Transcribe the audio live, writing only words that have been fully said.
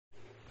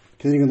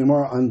Continuing the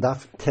Gemara on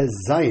Daf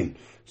Tezayin.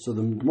 So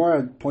the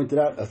Gemara pointed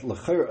out a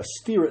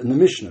stira in the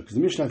Mishnah, because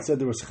the Mishnah had said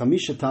there was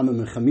chamisha tamim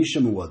and chamisha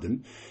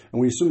muadim,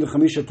 and we assume the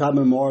chamisha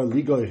tamim are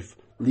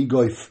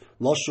ligoif,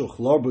 lashuch,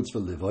 larbutz,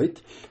 v'livoit,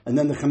 and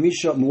then the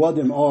chamisha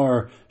muadim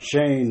are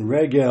shein,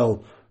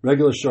 regel,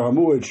 regular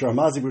sharamuad,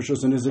 sharamazik,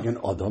 rishus, and nizik, and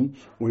adam.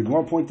 We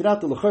Gemara pointed out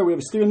that we have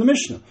a stira in the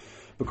Mishnah,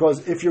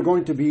 because if you're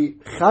going to be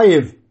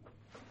chayiv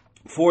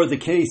for the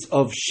case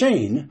of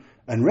shein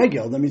and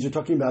regel, that means you're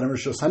talking about a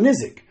rishus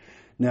hanizik.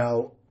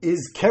 Now,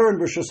 is Keren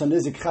B'Rishus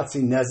HaNizik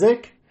Chatzi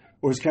Nezek,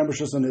 or is Keren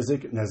B'Rishus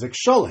HaNizik Nezek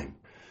Shalim?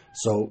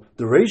 So,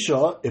 the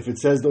Reisha, if it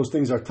says those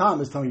things are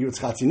Tam, is telling you it's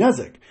Chatzi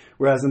Nezek.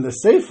 Whereas in the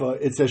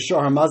Seifa, it says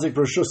Shar HaMazik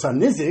B'Rishus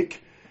HaNizik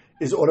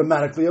is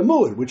automatically a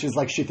muad, which is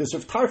like Shittas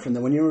of Tarfin,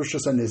 that when you're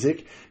Rishus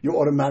HaNizik, you're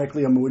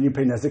automatically a muad and you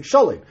pay Nezek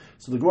Shalim.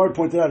 So the Gemara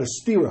pointed out a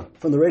stira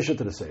from the Reisha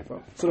to the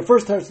Seifa. So the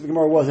first text of the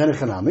Gemara was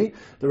Enechanami.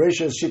 The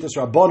Reisha is Shittas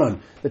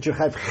Rabbanon, that you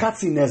have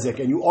Chatzi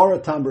Nezek and you are a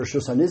Tam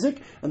B'Rishus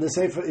HaNizik, and the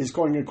Seifa is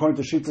according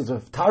to Shittas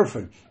of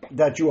Tarfin,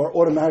 that you are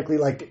automatically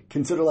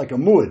considered like a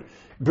muad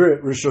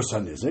B'Rishus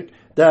HaNizik.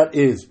 That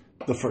is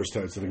the first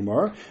text of the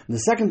Gemara. And the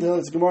second text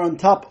of the Gemara on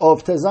top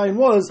of Tezayin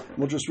was,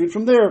 we'll just read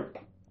from there,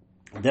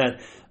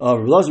 that Rav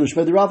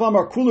Shmedi Rav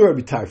Amar Kula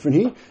Rabbi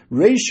Tarfin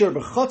Reisher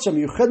b'chatzam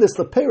yuchedes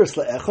leperes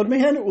leechad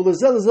mehen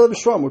ulezel lezel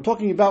b'shram. We're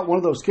talking about one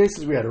of those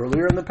cases we had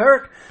earlier in the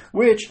parak,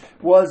 which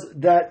was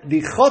that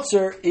the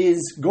chatzar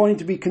is going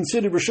to be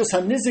considered rishus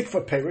hanizik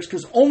for peres,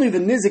 because only the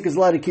nizik is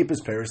allowed to keep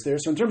his peres there.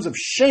 So in terms of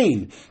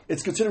shein,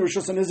 it's considered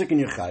rishus hanizik in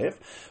yechayev.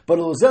 But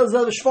ulezel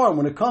lezel b'shram,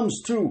 when it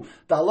comes to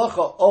the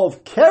halacha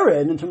of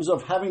keren, in terms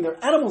of having their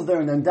animals there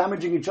and then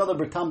damaging each other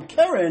b'tam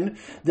keren,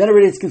 then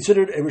already it's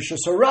considered a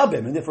rishus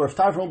harabim, and therefore if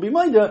Tarfin will be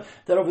maida,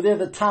 that over there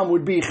the tam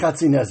would be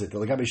chatzi nezik.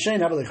 L'gabi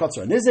shein have a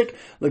chatzar nizik.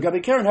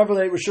 L'gabi keren have a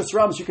rishus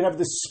rams. You can have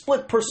this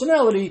split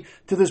personality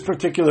to this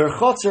particular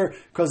chatzar,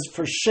 because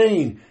for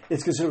shein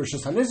it's considered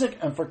rishus hanizik,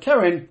 and for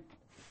keren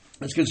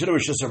it's considered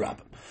rishus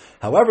harabim.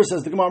 However,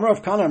 says the Gemara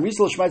of Kanan,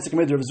 Rizal Shmaitzik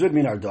made Rav Zvid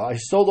min Arda. He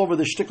stole over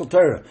the shtickle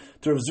Torah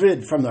to Rav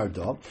Zvid from the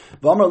Arda.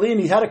 V'amar li, and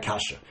he had a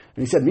kasha.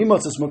 And he said,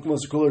 Mimotzas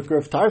mukmos kuler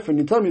kerf tarfin.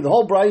 You tell me the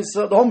whole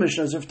the whole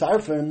Mishnah is of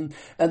tarfin,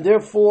 and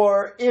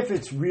therefore, if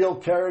it's real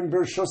Keren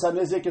B'Rishus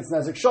HaNizik, it's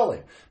Nezik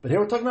Shalim. But here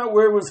we're talking about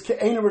where it was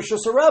Ke'ena B'Rishus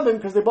HaRabim,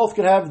 because they both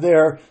could have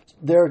their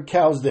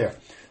cows there.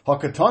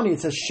 Hakatani,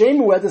 it says, Shein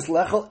muedis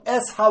lechel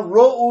es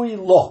haro'ui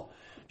lo.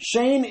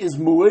 Shein is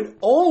muad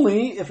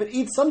only if it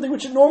eats something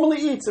which it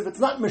normally eats. If it's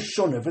not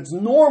mishun, if it's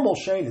normal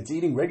shein, it's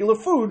eating regular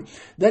food,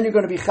 then you're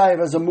going to be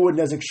chayiv as a muad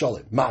nezik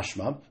shalim.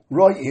 Mashma,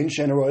 roy in,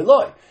 shein roy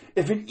loy.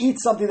 If it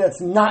eats something that's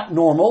not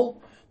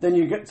normal, then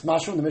you get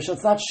mashma from the Mishnah,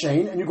 it's not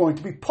shein, and you're going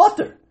to be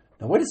potter.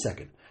 Now wait a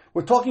second.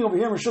 We're talking over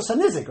here in Rishus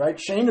HaNizik, right?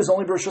 Shein is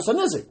only Rishus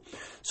HaNizik.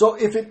 So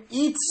if it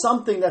eats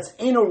something that's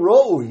eno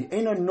ro'ui,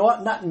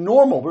 not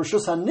normal,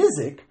 Rishus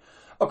HaNizik,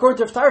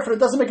 according to Tarfin, it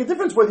doesn't make a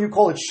difference whether you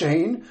call it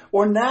shein,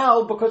 or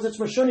now, because it's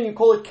Meshuni, you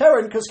call it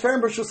Keren, because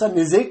Keren B'Rishus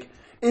HaNizik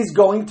is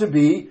going to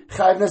be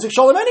Chayiv Nezik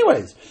Shalom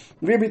anyways.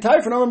 Rabbi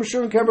Tarfin, Amar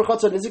Meshuni, Keren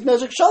B'Rishus HaNizik,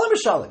 Nezik Shalom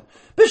Shalom.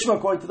 Bishma,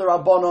 according to the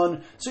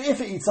Rabbanon, so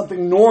if it eats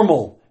something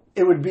normal,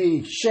 it would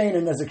be shein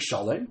and nezik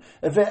shalim.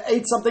 If it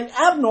ate something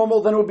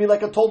abnormal, then it would be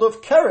like a told of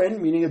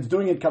Keren, meaning it's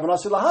doing it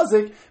kavanasi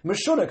lahazik,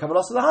 meshuna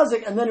kavanasi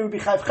lahazik, and then it would be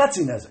chayv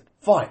chatzi nezik.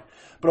 Fine.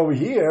 But over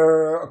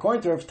here,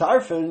 according to Rav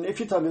Tarfin, if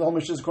you tell me the whole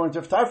Mishnah is according to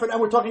Rav Tarfin, and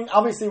we're talking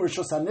obviously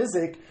Rishus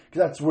HaNizik, because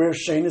that's where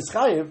shein is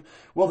chayiv,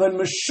 well then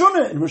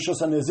meshuna in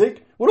Rishus HaNizik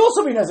would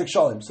also be nezik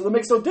shalim. So that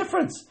makes no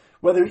difference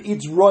whether it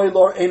eats royla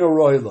or eno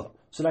royla.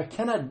 So that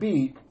cannot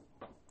be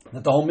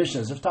that the whole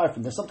Mishnah is Rav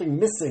Tarfin. There's something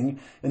missing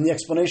in the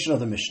explanation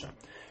of the Mishnah.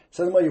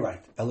 So then, well, you're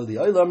right. We're going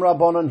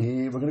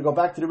to go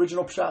back to the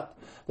original pshat.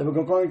 Then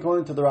we're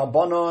going to the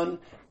Rabbanon,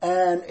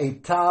 and a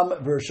tam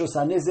v'rishus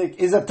hanizik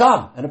is a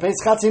tam, and it pays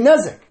chatzi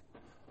nezik.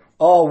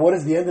 Oh, what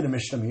does the end of the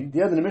Mishnah mean?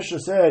 The end of the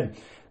Mishnah said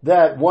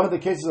that one of the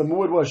cases of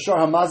muad was shar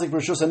hamazik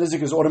v'rishus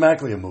hanizik is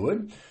automatically a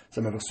muad.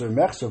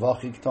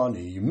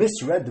 You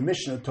misread the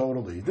Mishnah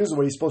totally. This is the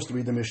way you're supposed to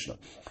read the Mishnah.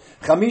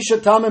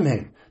 Chamisha tamim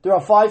heim. There are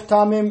 5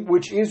 tamim,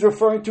 which is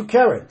referring to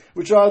Keren,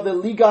 which are the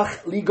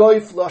ligach,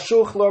 ligoif,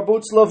 lashuch,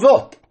 larbutz,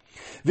 lavot.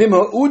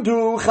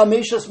 V'ma'udu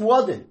chameshas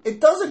muadin.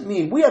 It doesn't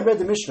mean, we had read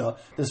the Mishnah,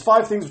 there's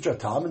 5 things which are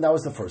tam, and that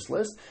was the first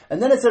list,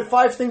 and then it said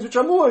 5 things which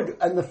are muad,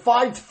 and the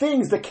 5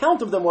 things, the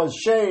count of them was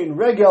shein,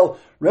 regel,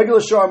 regular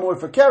shar muad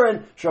for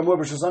Keren, shar muad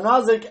b'rishus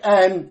hanazik,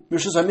 and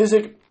b'rishus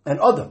hanizik, and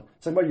adam.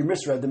 So you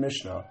misread the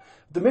Mishnah. What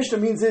the Mishnah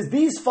means is,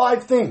 these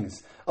 5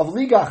 things of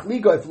ligach,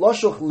 ligoif,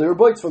 lashuch,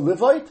 lirboit for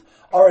livite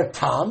are a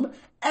tam,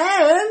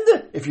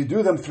 and if you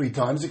do them 3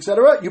 times,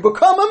 etc., you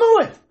become a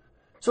muad.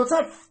 So it's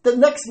not, the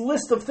next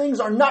list of things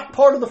are not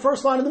part of the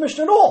first line of the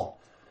Mishnah at all.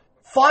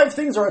 5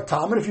 things are a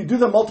tam, and if you do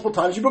them multiple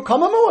times, you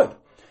become a muad.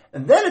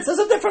 And then it says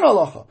a different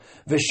halacha.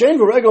 V'shein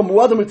v'regel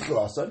muadim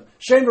mitchilasan.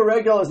 Shein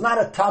v'regel is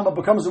not a tam, but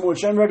becomes a muad.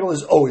 Shein v'regel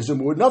is always a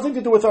muad. Nothing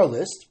to do with our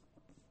list.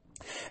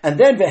 And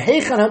then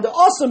v'heichan had the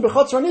awesome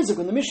b'chatzar hanizik.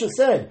 When the Mishnah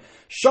said,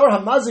 shar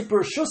hamazik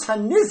b'rishus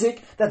hanizik,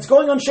 that's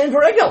going on shein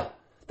v'regel.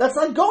 That's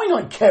not going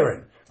on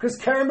Keren. Because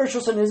Karen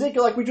B'Rishus HaNizik,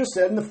 like we just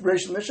said in the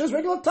Rishon Mishnah, is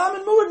regular Tam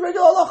and Muad,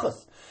 regular halachas.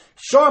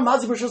 Shar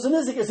Mazik B'Rishus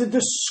HaNizik is a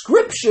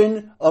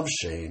description of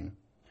Shein.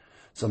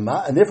 So,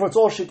 and therefore it's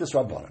all Shittas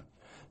Rabbanan.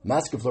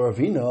 Maskef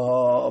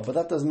Ravina, but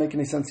that doesn't make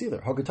any sense either.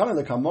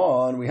 Hakatana, come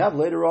on, we have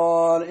later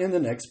on in the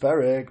next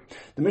parak,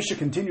 the Mishnah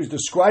continues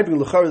describing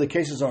L'chara the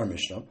cases of our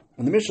Mishnah.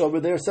 And the Mishnah over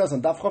there says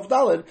on Daf Chav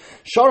Daled,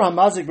 Shar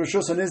HaMazik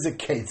B'Rishus HaNizik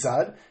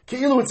Ketzad,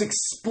 Ke'ilu, it's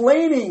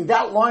explaining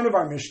that line of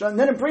our Mishnah, and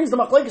then it brings the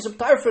Machlekes of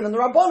Tarfin and the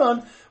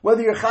Rabbanan,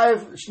 whether you're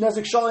Chayev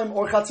Nezik Shalem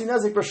or Chatzi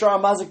Nezik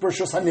B'Shar HaMazik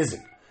B'Rishus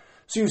HaNizik.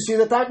 So you see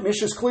that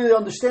Mishnah is clearly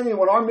understanding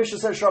when our Mishnah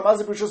says Shar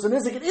HaMazik B'Rishus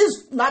HaNizik, it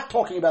is not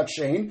talking about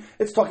Shein,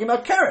 it's talking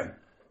about Karen.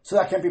 So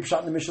that can't be pshat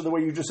in the Mishnah the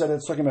way you just said it.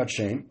 It's talking about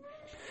Shein.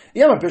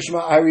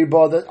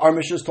 That our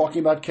Mishnah is talking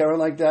about Karen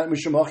like that.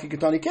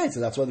 So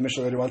that's why the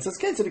Mishnah later on says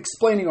Ketzad,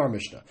 explaining our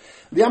Mishnah.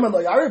 The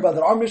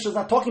that our Mishnah is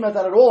not talking about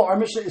that at all. Our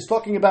Mishnah is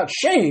talking about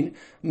Shein.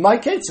 My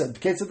Ketzad.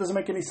 Ketzad doesn't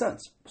make any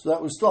sense. So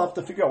that we still have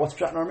to figure out what's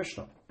pshat in our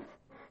Mishnah.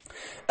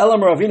 I'll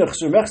reread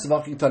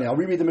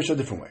the Mishnah a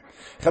different way.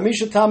 The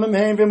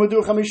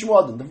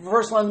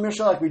first line of the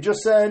Mishnah, like we just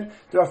said,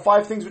 there are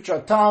 5 things which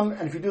are tam,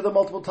 and if you do them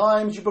multiple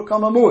times, you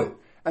become a mu'id.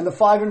 And the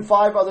 5 and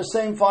 5 are the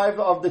same 5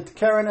 of the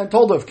Karen and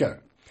Tolda of Karen.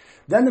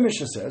 Then the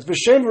Mishnah says,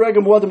 V'shem v'regel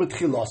mu'adim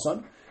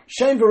utchilasan.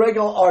 Shem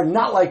v'regel are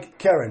not like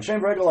Karen.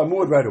 Shem v'regel are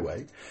mu'ad right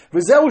away.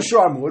 V'zehu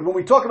shar mu'ad. When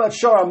we talk about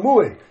shar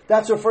mu'ad,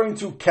 that's referring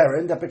to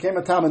Karen that became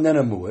a tam and then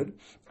a mu'ad.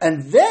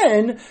 And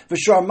then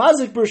v'shar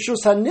mazik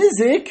b'rishus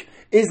hanizik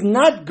is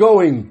not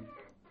going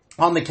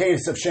on the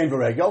case of Shem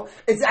v'regel.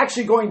 It's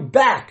actually going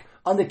back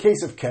on the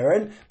case of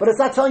Karen, but it's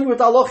not telling you what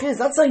the halach is.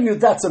 That's telling you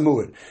that's a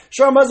mu'ad.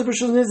 Shar mazik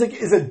b'rishus hanizik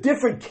is a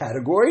different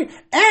category,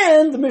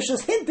 and the Mishnah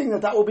is hinting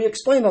that will be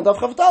explained on Daf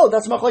Chav Daled.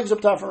 That's Machlekes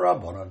of Tarfin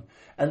Rabbanan.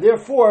 And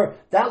therefore,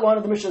 that line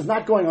of the Mishnah is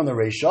not going on the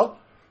Reisha.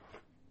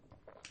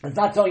 It's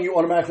not telling you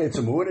automatically it's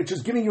a mu'ad. It's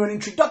just giving you an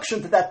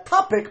introduction to that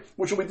topic,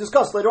 which will be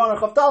discussed later on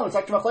in Chav Daled. It's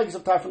actually Machlekes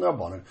of Tarfin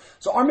Rabbanan.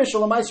 So our Mishnah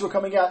L'maisa we're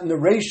coming out in the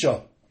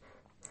Reisha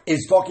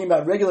is talking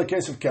about regular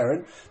case of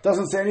Karen,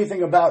 doesn't say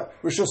anything about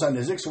Rishus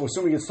HaNizik, so we're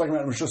assuming it's talking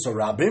about Rishus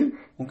HaRabim,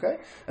 okay?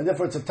 And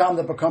therefore it's a tam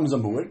that becomes a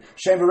mu'ad.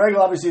 Shem v'regel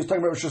obviously is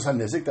talking about Rishus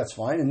HaNizik, that's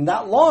fine. And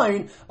that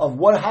line of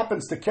what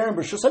happens to Karen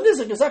Rishus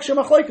HaNizik is actually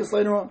a machlekes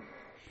later on.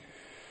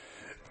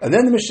 And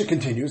then the Mishnah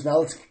continues. Now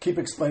let's keep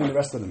explaining the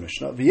rest of the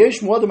Mishnah.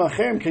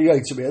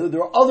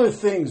 There are other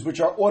things which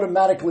are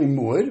automatically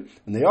mu'ad,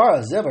 and they are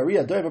Azev,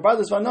 Ariyah, Doiv,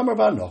 Bardas, Vanamar,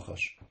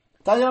 Vanochash.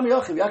 Tanya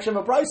Yochi, we actually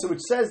have a brisa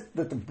which says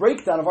that the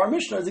breakdown of our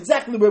Mishnah is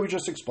exactly the way we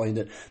just explained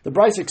it. The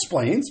brisa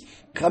explains,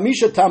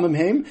 Chamisha tamim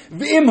heim,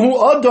 v'im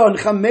hu adon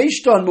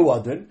chamesh ton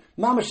muadin,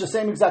 mamash the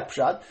same exact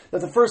pshat,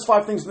 that the first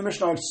 5 things in the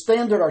Mishnah are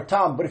standard are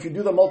tam, but if you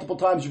do them multiple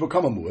times, you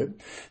become a muad.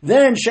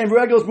 Then, shem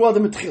v'regel is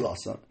muadim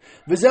etchilasan.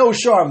 V'zeu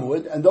shar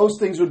muad, and those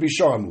things would be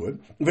shar muad.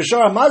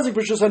 V'shar mazik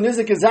b'rishus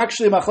hanizik is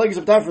actually a machlekes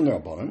of Tarfin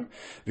Rabbanan.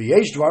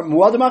 V'yesh dvar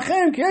muadim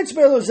achem, kietz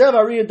be'elo zev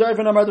ariyah doiv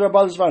amar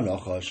d'Rabbanan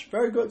v'anochash.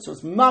 Very good. So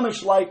it's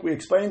mamash like we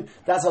explained.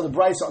 That's how the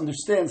brisa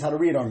understands how to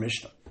read our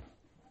Mishnah.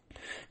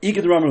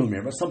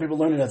 Some people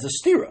learn it as a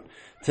stira.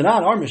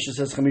 Tanan, our Mishnah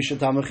says chamisha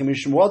tam and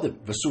chamisha muadim.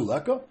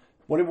 V'suleka.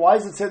 Why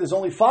does it say there's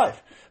only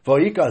 5? So how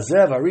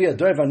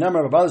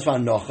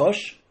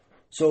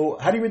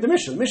do you read the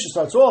Mishnah? The Mishnah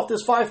starts off,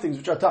 there's 5 things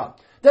which are tam.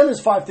 Then there's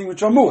 5 things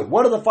which are mu'ad.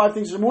 What are the 5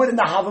 things which are mu'ad? In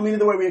the Havamina,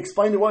 the way we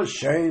explained it was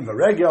Shein,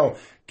 V'regel,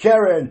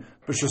 Karen,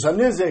 B'rishus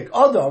HaNizik,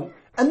 Adam.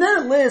 And then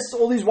it lists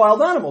all these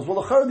wild animals.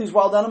 Well, the these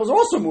wild animals are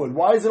also mu'ad.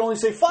 Why does it only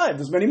say 5?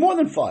 There's many more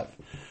than 5.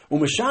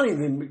 Umashani,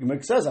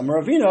 the says,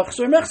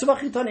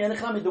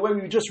 the way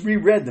we just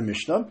reread the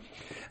Mishnah.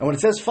 And when it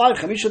says 5,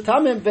 Chamisha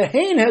Tamim,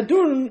 Vehein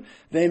Hadun,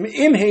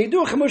 Im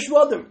Heidu, Chamush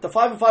Vadim. The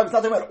 5 and 5 is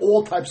not talking about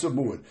all types of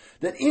mu'ad.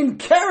 That in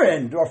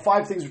Karen, there are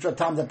 5 things which are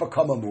tam that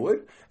become a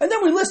mu'ad. And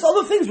then we list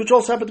other things which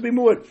also happen to be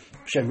mu'ad.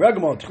 Shem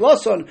Regamo,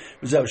 Tchlason,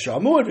 V'zev Shah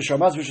Mu'ad,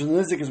 V'shamaz,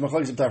 V'shanizik is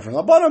Machlekes of Tarfin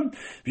Rabbanan,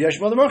 V'yesh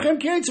Modem Archem,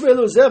 Kietz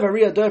Ve'elu Zev,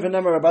 Ariyah Doiv, and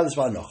Nemar Rabbadas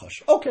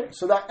V'anochash. Okay,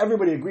 so that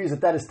everybody agrees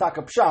that is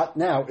Takab Pshat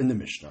now in the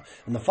Mishnah.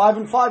 And the 5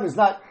 and 5 is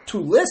not 2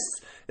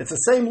 lists. It's the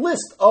same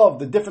list of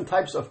the different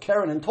types of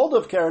Karen and Tolda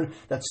of Karen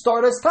that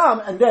start as tam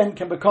and then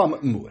can become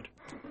mu'ad.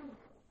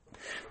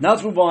 Now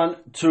let's move on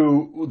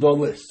to the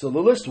list. So the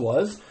list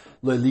was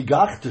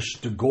le'ligach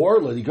to gore,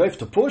 le'ligaif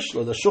to push,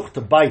 le'lashuch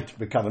to bite,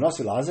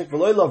 v'kavanasi la'azik,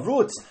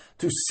 v'le'lavrutz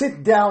to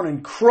sit down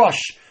and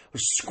crush or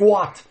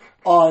squat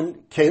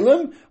on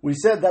kalim. We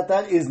said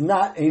that is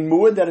not a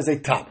mu'ad, that is a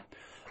tam.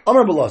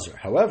 Amar Belazar,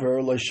 however,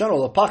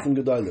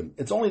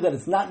 it's only that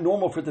it's not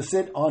normal for it to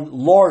sit on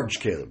large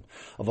kalim.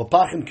 Of a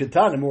pachin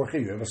ketanim, or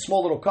you have a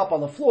small little cup on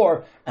the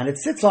floor, and it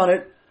sits on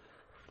it.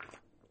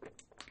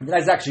 That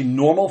is actually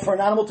normal for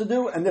an animal to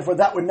do, and therefore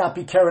that would not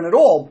be karen at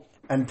all.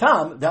 And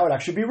tam, that would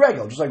actually be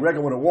regel. Just like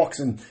regel when it walks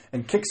and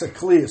kicks a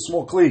kli, a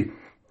small kli.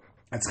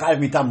 It's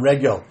chayiv mitam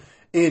regel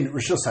in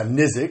Rishus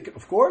HaNizik,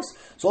 of course.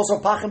 So also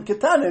pachim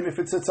ketanim, if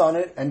it sits on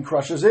it and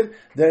crushes it,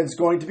 then it's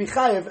going to be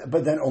chayiv,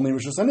 but then only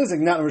Rishus HaNizik,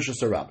 not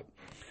Rishus HaRabim.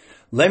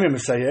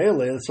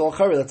 That's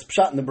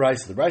pshat in the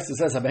Brisa. The Brisa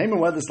says,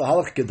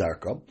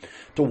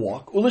 to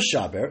walk,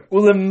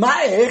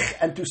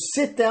 and to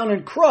sit down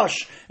and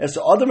crush,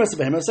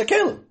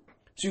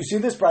 so you see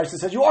this Brisa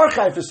says, you are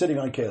chayv for sitting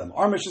on kelim.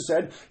 Our Mishnah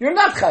said, you're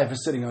not chayv for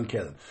sitting on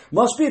kelim.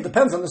 Must be, it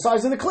depends on the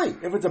size of the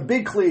kli. If it's a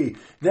big kli,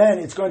 then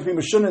it's going to be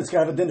meshuna, it's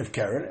going to have a din of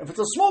keren. If it's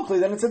a small kli,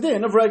 then it's a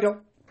din of regel.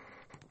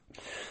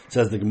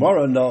 Says the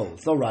Gemara, no,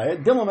 it's no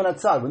riot. Dilma and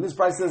atzad. When this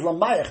Brisa says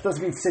lamayach,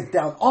 doesn't mean sit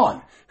down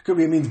on. It could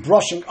be, it means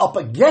brushing up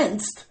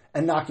against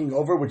and knocking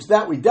over, which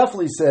that we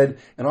definitely said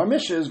in our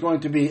Mishnah is going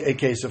to be a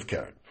case of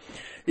keren.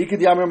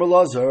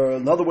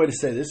 Another way to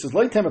say this is, the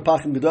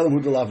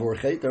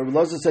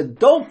Lazar said,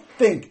 don't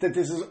think that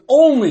this is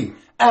only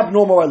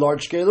abnormal by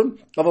large kelim.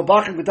 Of a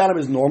bachim gedalim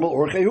is normal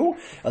orchehu.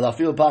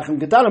 Alafil bachim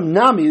gedalim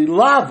nami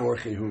lav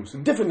orchehu. So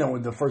different than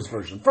with the first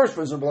version. First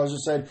version of Lazar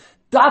said,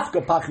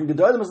 dafka pachim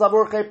gedalim is lav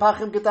orche,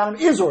 pachim gedalim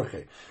is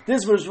orche.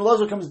 This version of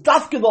Lazar comes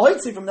dafka the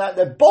hoitzi from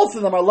that both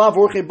of them are lav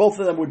orche, both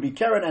of them would be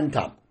keren and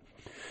tam.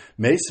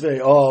 So you see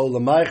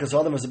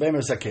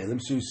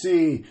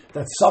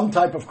that some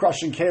type of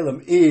crushing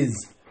kalim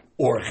is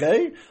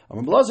orche.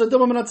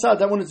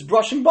 That when it's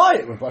brushing by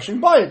it,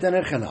 then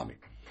echanami.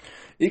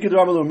 It's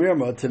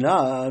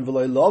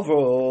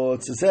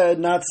said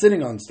not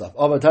sitting on stuff.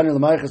 And on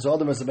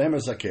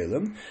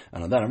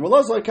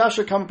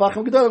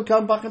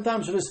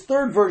that, so this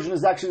third version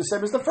is actually the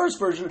same as the first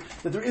version,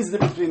 that there is a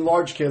difference between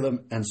large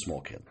kalim and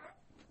small kalim.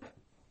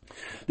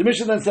 The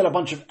Mishnah then said a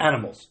bunch of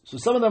animals. So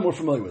some of them we're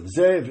familiar with.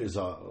 Zev is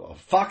a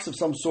fox of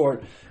some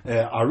sort.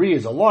 Ari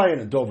is a lion.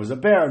 A dove is a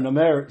bear.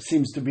 Namer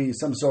seems to be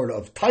some sort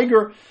of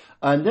tiger.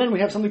 And then we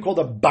have something called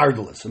a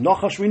bardalus. A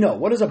nachash we know.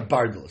 What is a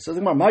bardalus? So I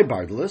think about my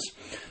bardalus.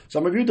 So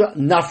I'm going to read the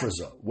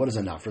nafraza. What is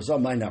a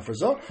nafraza? My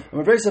nafraza. I'm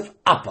a very of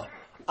appa.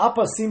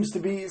 Appa seems to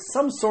be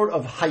some sort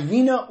of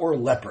hyena or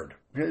leopard.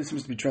 It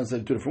seems to be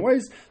translated two different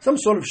ways. Some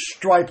sort of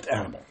striped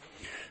animal.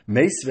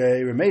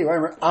 Meisvei,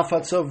 Remeir,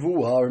 Afat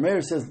Tzavua.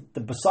 Remeir says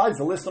that besides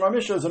the list in our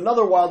Mishnah is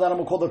another wild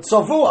animal called a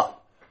Tzavua.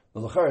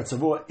 The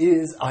Tzavua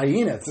is a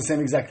hyena. It's the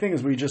same exact thing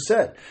as we just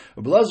said.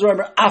 We'll get to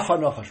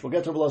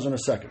Belazar in a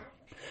second.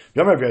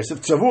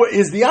 Tzavua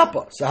is the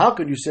Appa. So how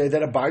could you say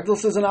that a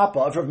Bardalus is an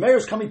Appa? If Remeir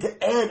is coming to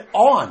add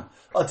on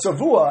a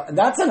Tzavua, and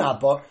that's an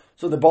Appa,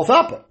 so they're both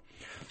Appa.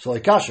 So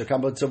like Kasha,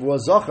 Kamba Tzavua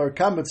Zachar,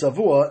 Kamba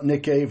Tzavua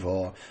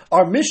Nekeva.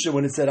 Our Mishnah,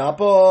 when it said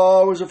Appa,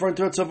 was referring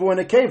to a Tzavua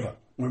Nekeva.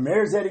 When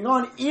Meir is adding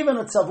on, even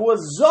a tzavua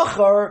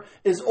zachar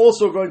is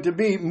also going to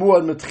be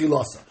muad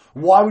metchilasa.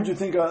 Why would you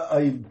think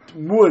a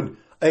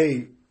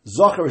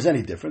zachar is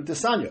any different?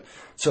 Tisanya.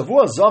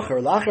 Tzavua zachar,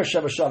 lachar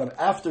sheva shanim,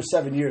 after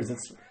 7 years,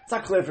 it's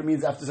not clear if it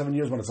means after 7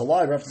 years when it's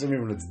alive or after 7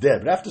 years when it's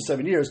dead, but after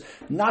 7 years,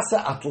 nasa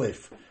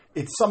atlef.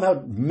 It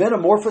somehow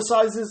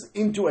metamorphosizes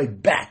into a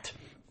bat.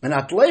 And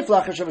atlef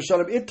lachar sheva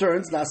shanim, it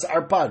turns nasa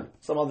arpad,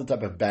 some other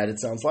type of bat it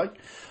sounds like.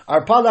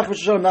 Arpad lachar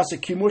sheva shanim, nasa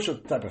kimush, a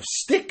type of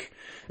stick.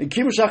 In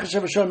Kimush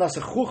HaChashem Hashem Nasa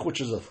Chuch, which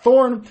is a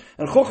thorn,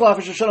 and Chuch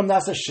Lafish Hashem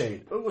Nasa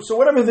Shade. So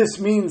whatever this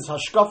means,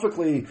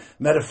 hashkafically,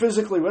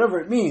 metaphysically, whatever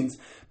it means,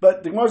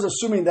 but the Gemara is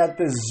assuming that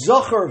the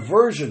Zachar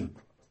version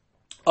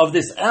of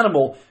this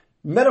animal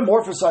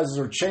metamorphosizes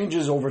or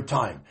changes over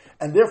time.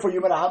 And therefore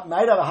you might have a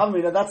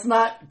Havamina, that's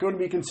not going to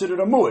be considered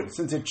a mu'ud.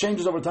 Since it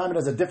changes over time, it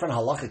has a different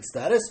halachic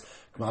status.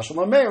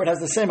 K'mashal Meir, it has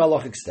the same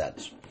halachic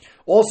status.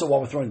 Also, while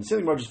we're throwing the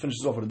sitting, just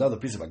finishes off with another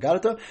piece of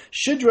Agarata.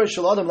 Shidrei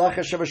Shaladam Lacha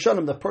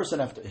Shevashanim, the person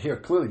after, here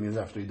clearly means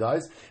after he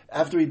dies.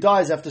 After he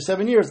dies, after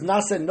 7 years,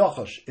 Nase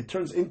Nochash, it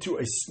turns into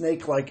a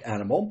snake-like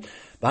animal.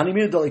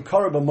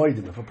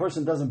 If a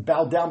person doesn't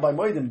bow down by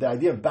Moedim, the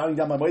idea of bowing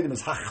down by Moedim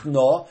is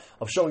hachna,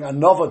 of showing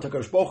anava to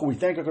Kadosh Baruch Hu. We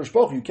thank Kadosh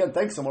Baruch Hu. You can't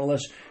thank someone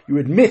unless you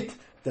admit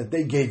that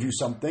they gave you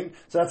something.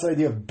 So that's the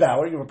idea of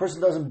bowing. If a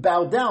person doesn't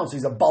bow down, so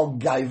he's a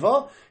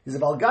balgaiva.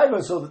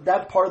 So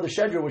that part of the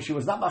shedra, which he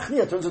was not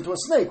machnia, turns into a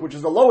snake, which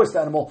is the lowest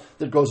animal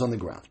that goes on the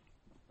ground.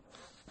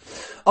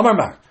 Amar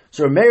Mar.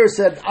 So Meir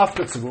said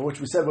after tzavur,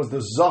 which we said was the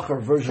zachar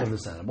version of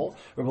this animal.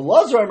 Rabbi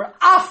Lazar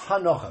af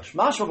hanochash.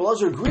 Mashma Rabbi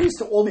Lazar agrees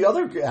to all the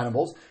other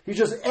animals. He's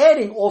just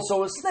adding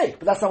also a snake,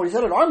 but that's not what he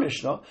said in our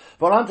Mishnah.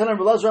 That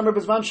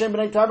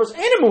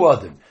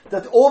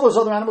all those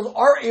other animals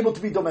are able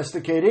to be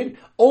domesticated.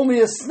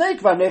 Only a snake.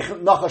 It's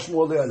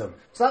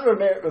not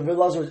Rabbi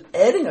Lazar is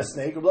adding a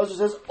snake. Rabbi Lazar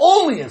says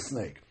only a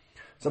snake.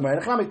 So you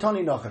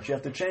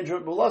have to change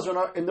Rabbi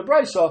Lazar in the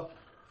Brisa.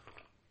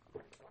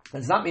 It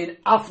does not mean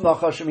af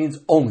nachash, it means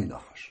only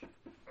nachash.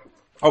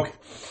 Okay.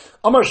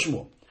 Amar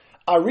Shmuel.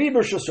 Ari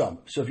b'shasam.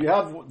 So if you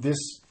have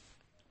this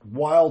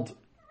wild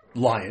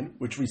lion,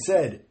 which we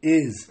said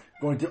is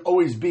going to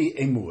always be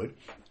a mu'ud,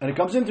 and it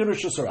comes into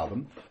Rosh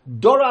Hashanah,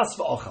 doras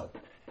v'ochel.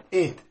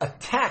 It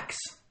attacks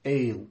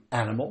a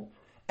animal,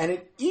 and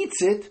it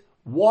eats it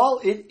while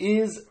it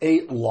is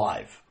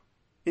alive.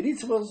 It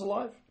eats it while it's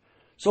alive.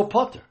 So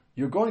potter.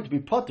 You're going to be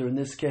potter in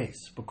this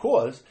case,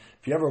 because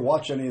if you ever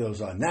watch any of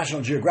those National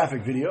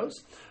Geographic videos,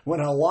 when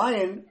a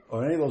lion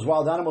or any of those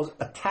wild animals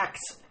attacks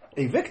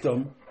a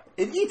victim,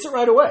 it eats it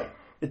right away.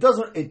 It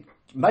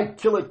might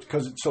kill it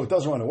so it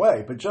doesn't run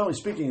away, but generally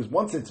speaking, is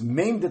once it's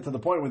maimed it to the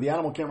point where the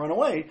animal can't run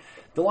away,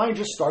 the lion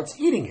just starts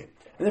eating it.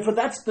 And therefore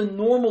that's the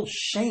normal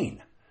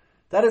shane.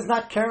 That is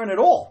not Karen at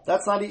all.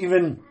 That's not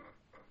even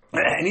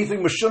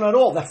anything mashun at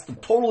all. That's the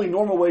totally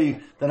normal way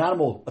that an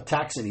animal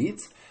attacks and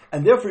eats.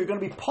 And therefore you're going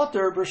to be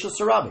potter b'rishus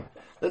harabim.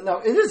 Now,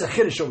 it is a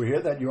chiddush over here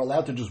that you're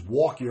allowed to just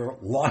walk your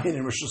lion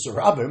in Rishus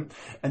Harabim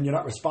and you're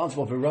not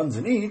responsible if it runs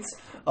and eats.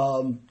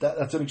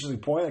 That's an interesting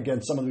point.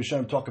 Again, some of the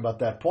Rishonim talk about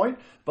that point.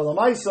 But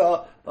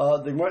Lamaisa,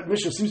 the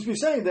Mishnah seems to be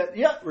saying that,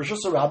 Rishus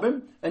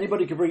Harabim,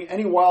 anybody can bring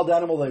any wild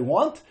animal they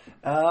want,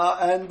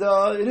 and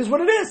it is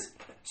what it is.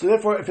 So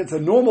therefore, if it's a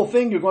normal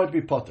thing, you're going to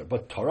be potter.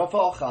 But Torah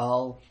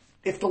fa'achal,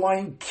 if the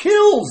lion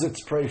kills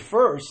its prey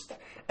first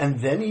and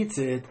then eats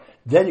it,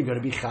 then you're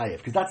going to be chayiv,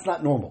 because that's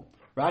not normal.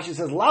 Rashi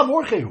says, lav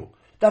orchehu.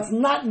 That's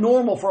not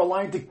normal for a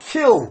lion to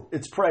kill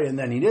its prey and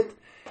then eat it.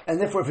 And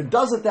therefore, if it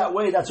does it that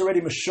way, that's already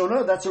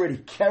Meshuna, that's already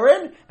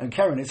Keren, and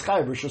Keren is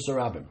Chayav Rishus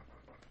Harabim.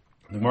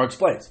 The Gemara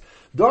explains.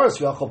 Doras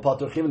v'achol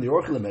patur chivin the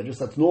orchel lemedrus,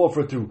 that's normal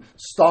for it to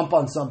stomp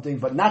on something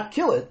but not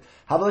kill it.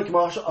 Havalei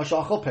k'mar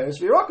ashachol peres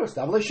v'yirokos,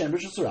 havalei shem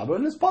Rishus Harabim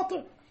and his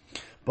patur.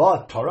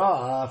 But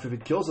Torah, if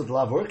it kills it,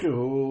 lav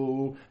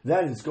orchehu,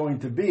 then it's going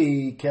to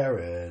be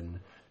Keren.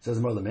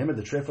 Says the Gemara,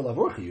 the tray for lav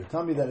orchehu. You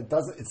tell me that it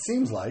doesn't. It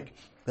seems like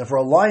that for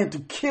a lion to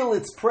kill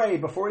its prey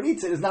before it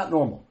eats it is not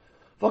normal.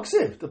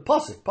 Vaksiv, the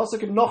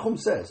pasuk in Nachum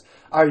says,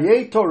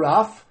 Aryeh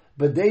toraf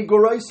b'dei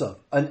goraisav.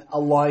 A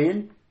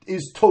lion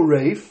is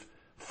toref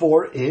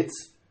for to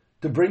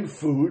bring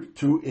food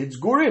to its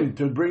gurim,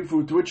 to bring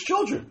food to its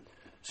children.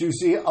 So you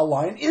see, a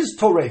lion is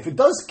toref. It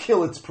does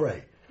kill its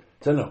prey.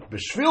 So no,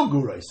 b'shvil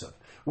goraisav.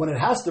 When it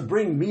has to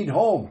bring meat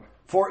home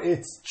for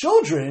its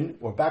children,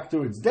 or back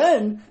to its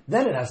den,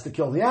 then it has to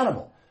kill the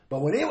animal.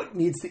 But when it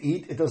needs to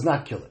eat, it does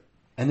not kill it.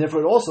 And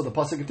therefore also the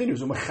pasuk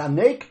continues,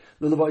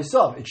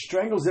 it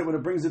strangles it when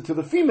it brings it to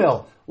the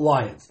female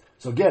lions.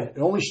 So again, it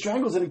only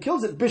strangles it and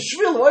kills it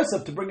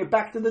b'shvil to bring it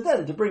back to the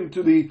den, to bring it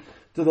to the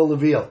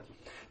leviel.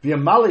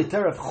 V'yamali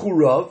teref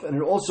churav, and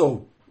it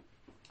also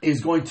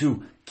is going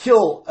to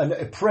kill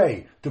a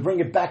prey to bring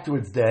it back to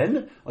its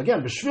den.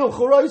 Again, b'shvil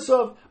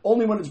churaisav,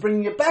 only when it's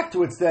bringing it back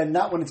to its den,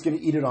 not when it's going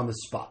to eat it on the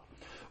spot.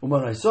 So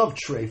when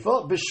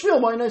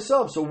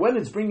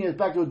it's bringing it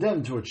back to a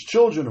den to its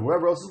children or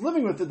whoever else is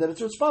living with it that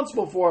it's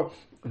responsible for,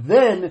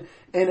 then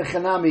in a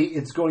chanami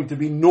it's going to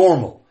be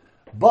normal.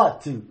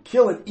 But to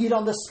kill and eat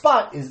on the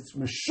spot is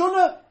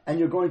meshuna, and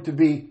you're going to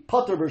be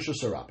pater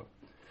b'rishus harabim.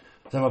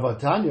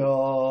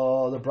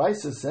 The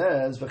Brisa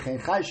says, if you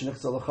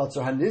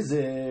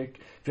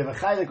have a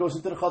chay that goes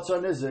into the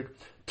chatzar nizik,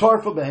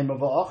 tarfa behema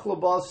v'achla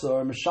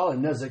basar mishalim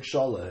nezik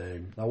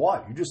shalem. Now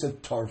why? You just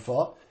said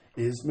tarfa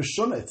is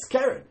meshuna, it's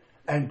Karen.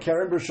 And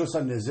Karen b'rishus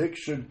nizik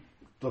should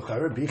be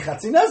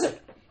chatzi nezik,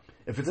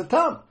 if it's a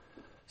tam.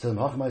 So we're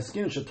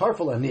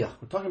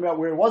talking about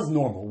where it was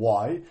normal.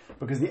 Why?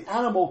 Because the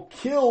animal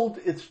killed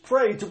its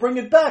prey to bring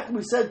it back,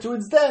 we said, to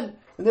its den.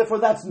 And therefore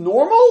that's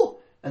normal,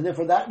 and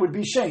therefore that would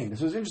be shame.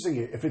 This was interesting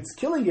here. If it's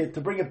killing it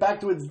to bring it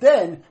back to its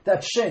den,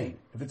 that's shame.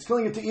 If it's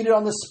killing it to eat it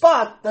on the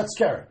spot, that's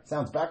Karen.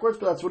 Sounds backwards,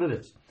 but that's what it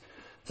is.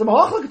 So the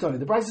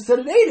Brisa said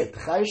it ate it.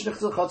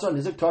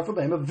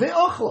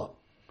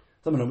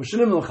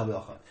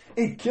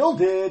 It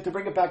killed it to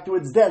bring it back to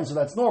its den, so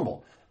that's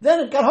normal. Then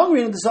it got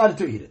hungry and decided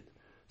to eat it.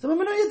 So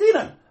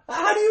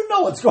how do you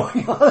know what's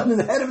going on in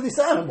the head of this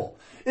animal?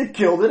 It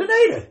killed it and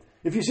ate it.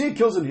 If you see it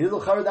kills it and eats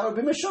it, that would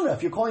be Meshuna.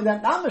 If you're calling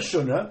that not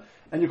Meshuna,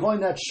 and you're calling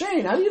that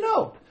Shane, how do you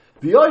know?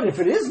 Beyond, if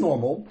it is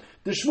normal,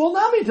 the Shmuel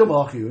Nami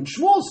Tamachu. In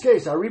Shmuel's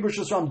case,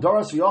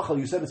 Daras V'Yachal,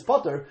 you said it's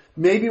Potter.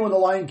 Maybe when the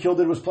lion killed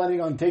it, it was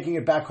planning on taking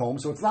it back home,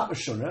 so it's not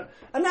Meshuna,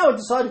 and now it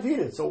decided to eat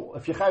it. So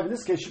if you're chayav in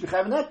this case, you should be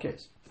chayav in that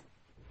case.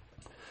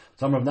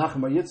 Some of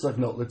Nachum Yitzchak,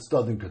 no, let's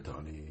start in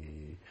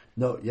Katani.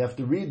 No, you have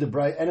to read the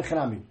Brayta and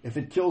Chanami. If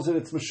it kills it,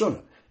 it's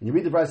Meshuna. And you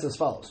read the Brayta as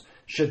follows.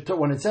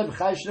 When it said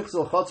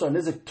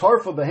nizik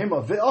tarfa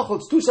behema ve'achol,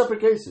 it's two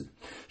separate cases.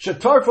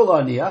 Shetarfa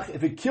la'aniach,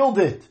 if it killed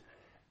it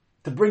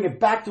to bring it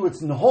back to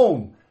its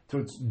home, to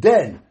its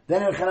den,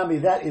 then in Chanami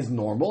that is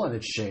normal and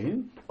it's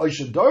shame. Or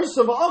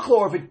shedarsa va'achol,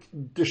 or if it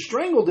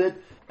strangled it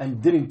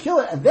and didn't kill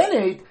it and then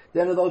ate,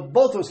 then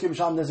both those give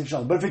sham nizik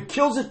shalom. But if it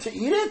kills it to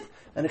eat it,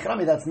 and in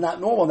Chanami that's not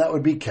normal, and that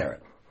would be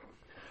Karen.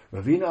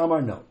 Ravina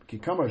Amar no.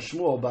 Kikamar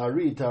Shmuel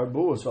Ba'ari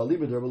Tarbuos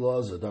V'Alibed Rebbe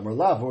Elazar Damar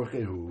Lav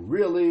Orchehu.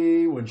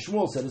 Really, when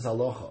Shmuel said his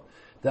halacha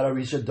that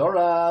Arisha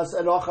Doras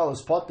and Ochal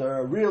is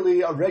Potter, really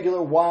a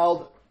regular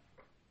wild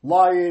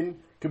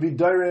lion could be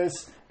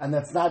Doris, and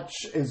that's not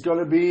is going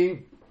to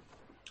be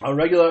a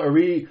regular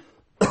Ari.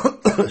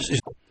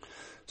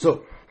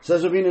 So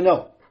says Ravina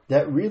no.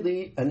 That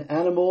really an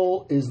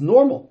animal is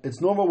normal. It's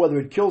normal whether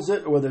it kills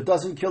it or whether it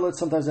doesn't kill it.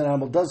 Sometimes an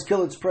animal does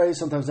kill its prey.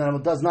 Sometimes an animal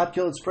does not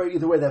kill its prey.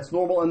 Either way, that's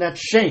normal, and that's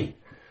shame.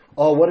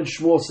 Oh, what did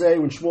Shmuel say?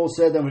 When Shmuel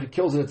said that when it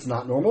kills it, it's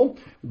not normal.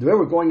 The way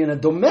we're going in a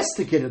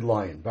domesticated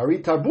lion. Bari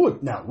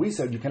tarbut. Now, we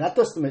said you cannot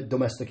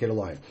domesticate a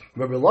lion.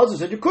 Rabbi Elazar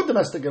said you could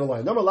domesticate a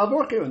lion.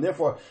 And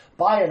therefore,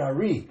 by an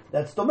ari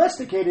that's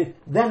domesticated,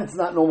 then it's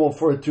not normal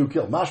for it to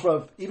kill.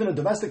 Mashma, even a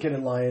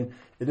domesticated lion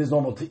it is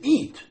normal to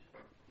eat.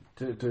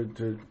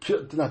 To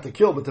kill, not to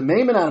kill, but to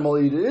maim an animal,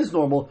 it is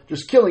normal.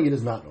 Just killing it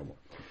is not normal.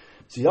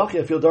 So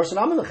Yachi, I feel darsan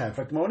amalachai. In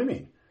fact, what do you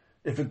mean?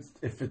 If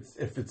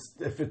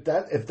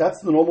that's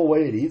the normal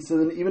way it eats,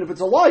 then even if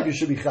it's alive, you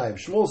should be chayiv.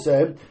 Shmuel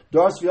said,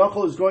 Dars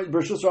v'yachol is going.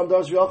 Bershus Ram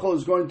Dars v'yachol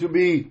is going to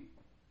be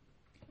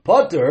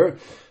potter.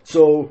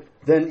 So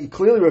then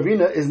clearly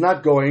Ravina is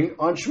not going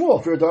on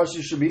Shmuel. For Dars,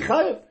 you should be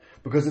chayiv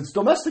because it's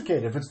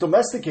domesticated. If it's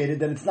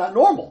domesticated, then it's not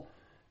normal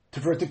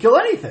for it to kill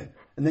anything.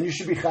 And then you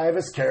should be chayiv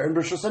as Karen,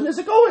 Bershus, and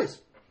Nizik always.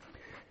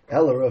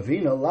 Ella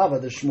Ravina lava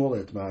the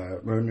Shmuel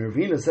itmar.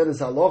 Ravina said his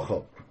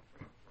halacha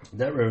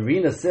that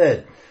Ravina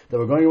said that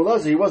we're going to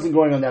Elazar. He wasn't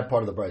going on that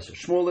part of the brisa.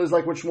 Shmuel is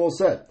like what Shmuel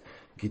said.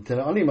 When the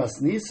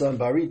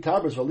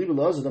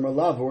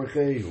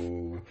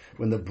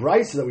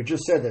brisa that we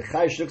just said that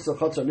Chai Shniksa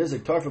Chatzar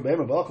Nizik Tarfa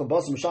Behem V'Achal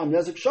Basam Sham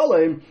Nizik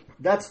Shalem,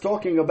 that's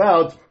talking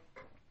about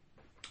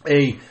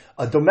a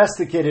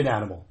domesticated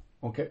animal.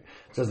 Okay, it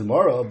says the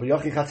Gemara,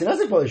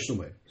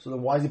 so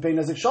then why is he paying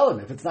Nezik Shalom?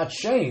 If it's not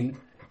Shane,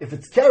 if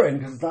it's Karen,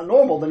 because it's not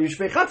normal, then you should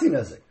pay Chatzi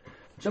Nezik.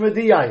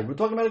 We're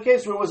talking about a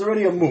case where it was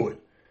already a mu'ud.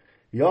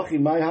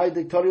 Yachi, my high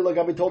Tari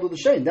Gabi told of the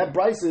Shane. That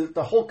brisa,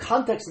 the whole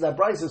context of that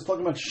brisa is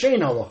talking about Shane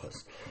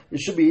halachas.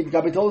 It should be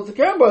Gabi told the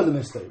Karen by the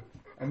mistake.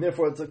 And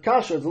therefore it's a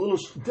kasha, it's a little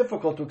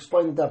difficult to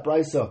explain that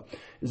brisa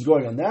is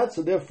going on that.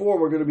 So therefore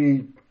we're going to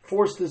be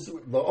forced this,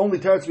 the only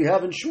teretz we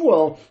have in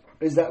Shmuel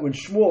is that when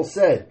Shmuel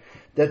said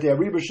that the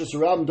Ariba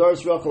Shesarab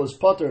Daris V'Achal is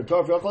Potter and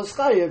Tar V'Achal is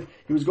Chayiv,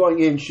 he was going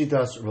in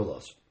Shitas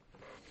V'Los.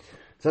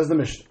 Says the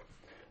Mishnah.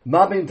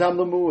 Ma bein tam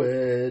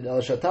l'mu'ed, al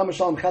shatam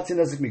mishalem chatzi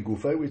nezek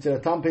migufa. We said a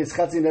tam pays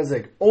chatzi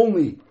nezek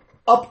only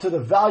up to the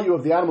value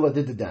of the animal that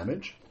did the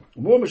damage.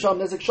 More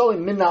mishalem nezek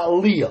shalim min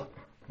aliyah.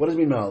 What does it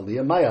mean min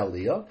aliyah? My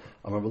aliyah.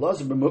 Amar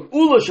b'lazim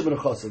b'ma'ula sheb'en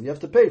chasim. You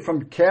have to pay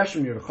from cash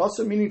from your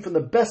chasim, meaning from the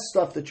best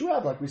stuff that you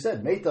have, like we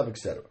said, meitav,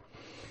 etc.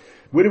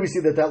 Where do we see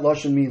that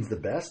lashon means the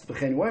best? So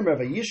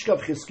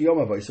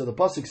the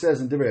pasuk says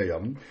in Divrei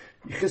Hayam,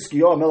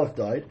 Chizkiyahu Melech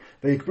died.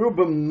 Vayikbru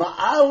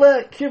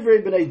b'ma'ale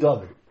kivrei b'nei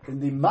David. In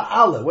the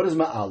ma'ale, what is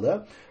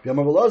ma'ale?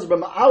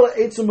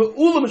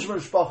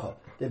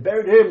 They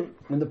buried him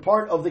in the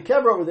part of the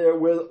kever over there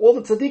where all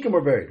the tzaddikim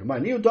were buried.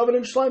 David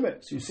and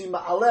Shlomo. So you see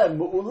ma'ale,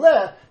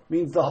 mu'ule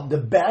means the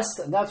best,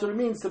 and that's what it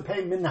means to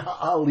pay min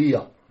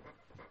ha'aliyah.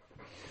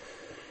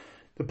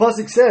 The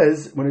pasuk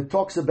says when it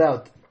talks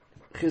about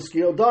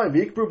Chizkiyahu dying,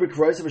 v'yikbru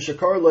b'krois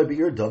v'shakar loy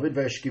be'ir David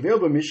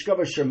v'yashkiveu b'mishkav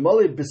asher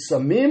mali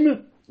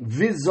b'samim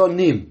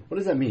vizonim. What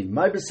does that mean?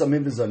 My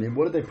b'samim vizonim.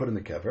 What did they put in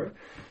the kever?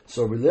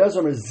 So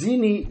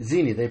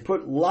zini. They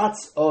put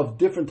lots of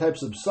different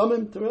types of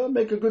samim to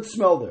make a good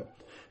smell there.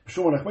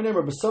 Besamim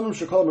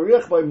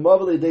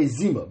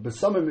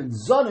in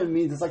zanim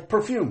means it's like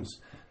perfumes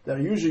that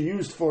are usually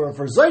used for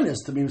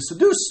zainis to be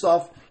seduce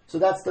stuff. So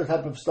that's the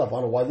type of stuff. I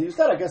don't know why they use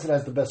that. I guess it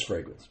has the best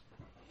fragrance.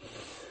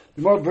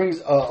 The Gemara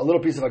brings a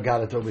little piece of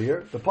agadat over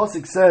here. The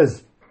pasuk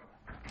says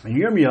in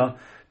Yirmiyah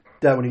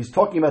that when he's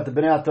talking about the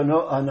Bnei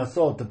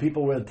Anasot, the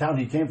people where the town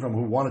he came from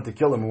who wanted to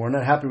kill him and were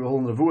not happy with all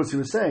the nevuos he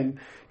was saying,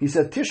 he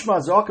said, Tishma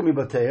za'akami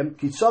bateim,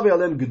 ki tzavi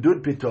alem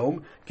gedud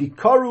pitom, ki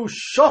karu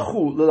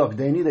shachu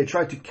l'lakdeni, they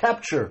tried to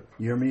capture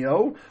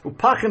Yirmiyahu,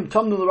 upachim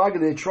tamnu l'raga,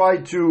 they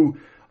tried to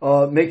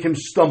make him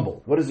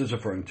stumble. What is this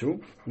referring to?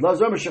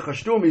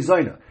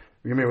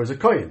 Yirmiyahu was a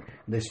kohen.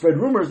 They spread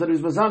rumors that he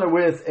was mazana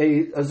with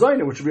a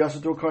zayna, which would be also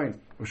to a kohen.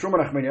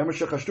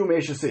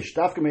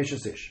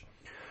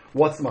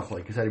 What's the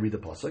machlek? Is how you read the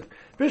pasuk.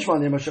 The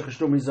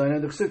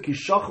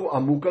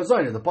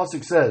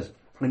pasuk says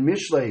in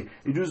Mishlei,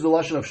 it uses the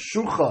lashon of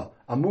shucha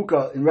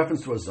amuka in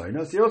reference to a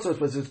zayna. So he also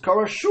says it's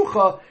kara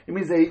shucha. It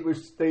means they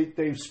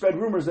spread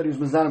rumors that he was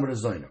mezana with a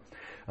zayna.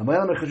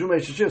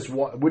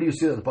 Where do you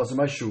see that the pasuk?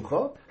 My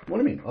shucha. What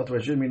do you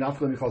mean?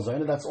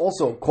 That's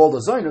also called a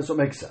zayna, so it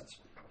makes sense.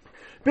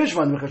 It says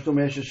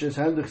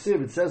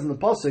in the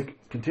pasuk,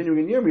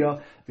 continuing in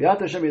Yirmiyah,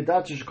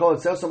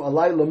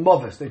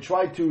 they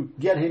tried to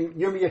get him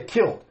Yirmiyah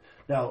killed.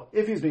 Now,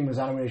 if he's being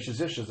mezana with a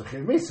shish, it's a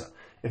chiv misa.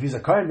 If he's a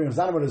kohen being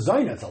mezana with a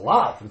zayna, it's a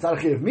lot. It's not a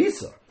chiv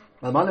misa.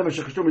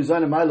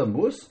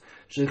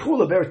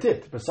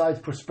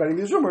 Besides spreading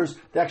these rumors,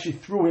 they actually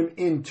threw him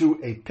into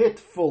a pit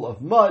full of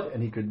mud,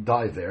 and he could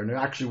die there. And it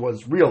actually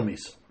was real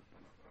misa.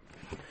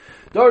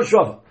 Dar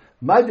Shava.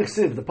 My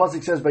dichsiv, the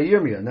pasuk says by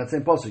Yirmiyah, in that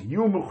same pasuk,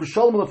 you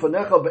muchushalom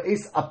lefanecha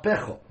be'es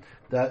apecho.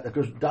 That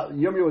because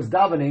Yirmiyah was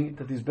davening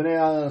that these bnei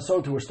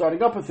Anasot who were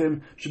starting up with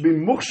him should be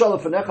muchshal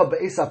lefanecha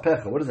be'es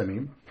apecho. What does that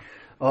mean?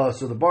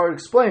 So the Bar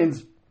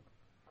explains,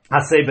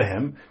 Asay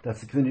behem.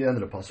 That's the end of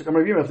the pasuk. I'm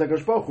reviewing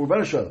Nefesh Baruch Hu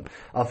Rebbeinu Shalom.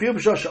 Al fiu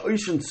b'shah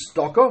sha'ishin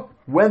staka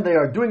when they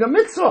are doing a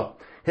mitzvah.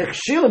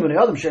 Hechshilim b'nei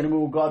adam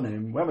she'enimu God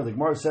name. Remember, the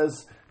Gemara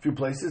says a few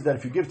places that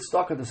if you give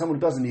tzedakah to someone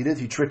who doesn't need it,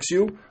 he tricks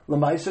you.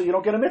 L'maisa, you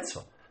don't get a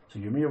mitzvah. So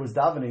Yirmiyah was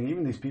davening,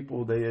 even these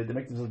people, they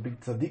make themselves big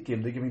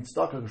tzaddikim, they're giving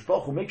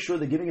tzedakah, who make sure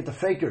they're giving it to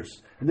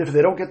fakers. And if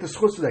they don't get the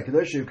schus to that,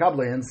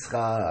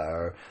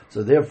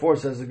 so therefore,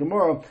 says the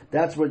Gemara,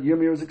 that's what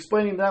Yirmiyah was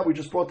explaining that. We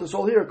just brought this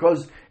all here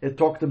because it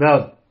talked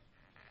about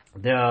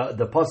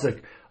the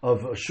pasuk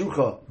of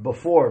Shucha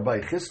before by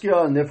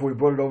Chizkiah, and therefore we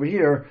brought it over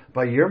here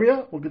by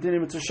Yirmiyah. We'll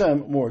continue with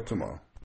Hashem more tomorrow.